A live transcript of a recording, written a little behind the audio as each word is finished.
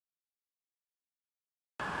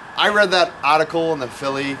I read that article in the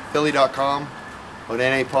Philly.com with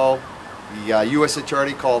N.A. Poe, the U.S.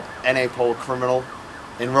 attorney called N.A. Poe a criminal,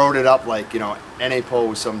 and wrote it up like, you know, N.A. Poe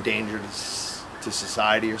was some danger to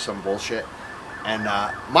society or some bullshit. And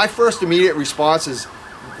my first immediate response is,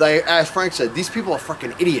 like, as Frank said, these people are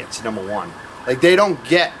fucking idiots, number one. Like, they don't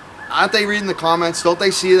get, aren't they reading the comments? Don't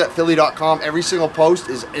they see that Philly.com, every single post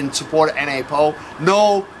is in support of N.A. Poe?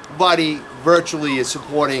 Nobody virtually is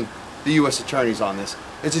supporting the U.S. attorneys on this.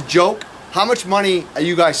 It's a joke. How much money are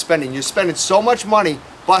you guys spending? You're spending so much money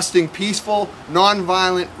busting peaceful,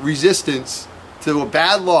 non-violent resistance to a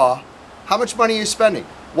bad law. How much money are you spending?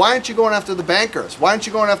 Why aren't you going after the bankers? Why aren't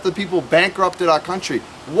you going after the people who bankrupted our country?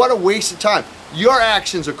 What a waste of time. Your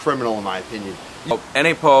actions are criminal, in my opinion.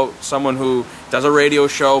 N.A. Poe, someone who does a radio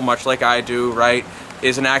show much like I do, right,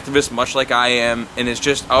 is an activist much like I am, and is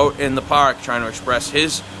just out in the park trying to express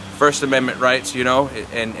his First Amendment rights, you know,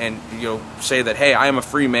 and you know, say that, hey, I am a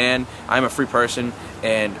free man, I'm a free person,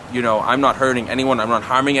 and, you know, I'm not hurting anyone, I'm not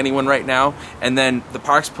harming anyone right now. And then the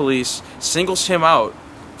Parks Police singles him out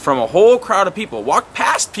from a whole crowd of people, walked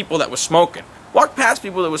past people that were smoking,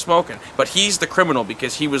 but he's the criminal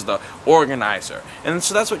because he was the organizer. And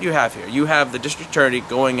so that's what you have here. You have the district attorney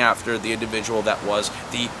going after the individual that was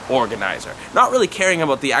the organizer, not really caring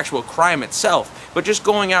about the actual crime itself, but just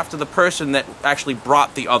going after the person that actually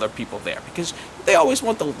brought the other people there, because they always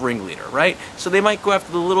want the ringleader, right? So they might go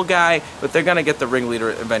after the little guy, but they're gonna get the ringleader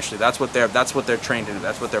eventually. That's what they're trained to do.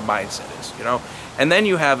 That's what their mindset is, you know. And then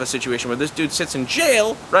you have a situation where this dude sits in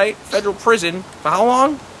jail, right, federal prison, for how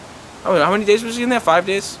long? Oh, how many days was he in there? 5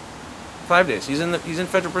 days? 5 days. He's in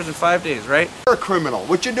federal prison 5 days, right? You're a criminal.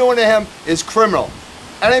 What you're doing to him is criminal.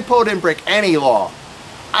 N.A. Poe didn't break any law.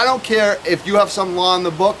 I don't care if you have some law in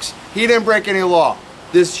the books. He didn't break any law.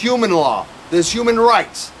 There's human law. There's human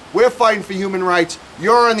rights. We're fighting for human rights.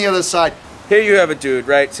 You're on the other side. Here you have a dude,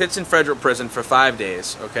 right, sits in federal prison for 5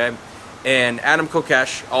 days, okay? And Adam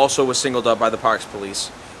Kokesh also was singled out by the Parks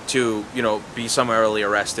Police to, you know, be summarily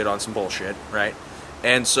arrested on some bullshit, right?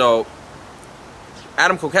 And so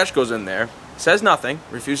Adam Kokesh goes in there, says nothing,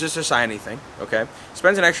 refuses to sign anything, okay?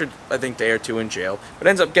 Spends an extra, I think, day or two in jail, but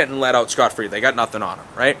ends up getting let out scot-free. They got nothing on him,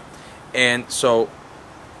 right? And so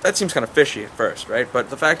that seems kind of fishy at first, right? But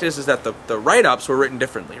the fact is that the write-ups were written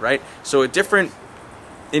differently, right? So a different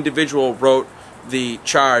individual wrote the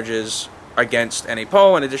charges against N.A.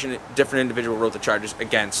 Poe, and a different individual wrote the charges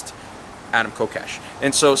against Adam Kokesh.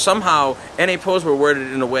 And so somehow N.A. Poe's were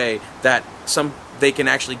worded in a way that they can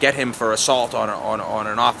actually get him for assault on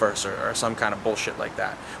an officer or some kind of bullshit like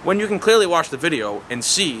that. When you can clearly watch the video and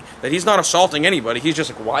see that he's not assaulting anybody, he's just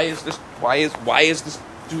like, why is this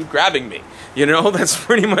dude grabbing me? You know, that's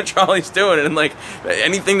pretty much all he's doing. And like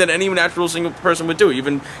anything that any natural single person would do,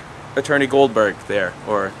 even Attorney Goldberg there,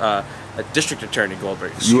 or a District Attorney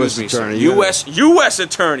Goldberg, U.S. Attorney, U.S.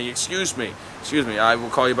 Attorney, excuse me, I will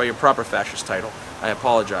call you by your proper fascist title. I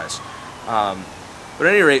apologize. But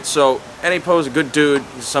at any rate, so N.A. Poe is a good dude.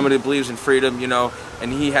 He's somebody that believes in freedom, you know,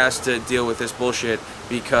 and he has to deal with this bullshit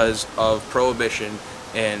because of prohibition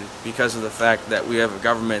and because of the fact that we have a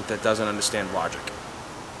government that doesn't understand logic.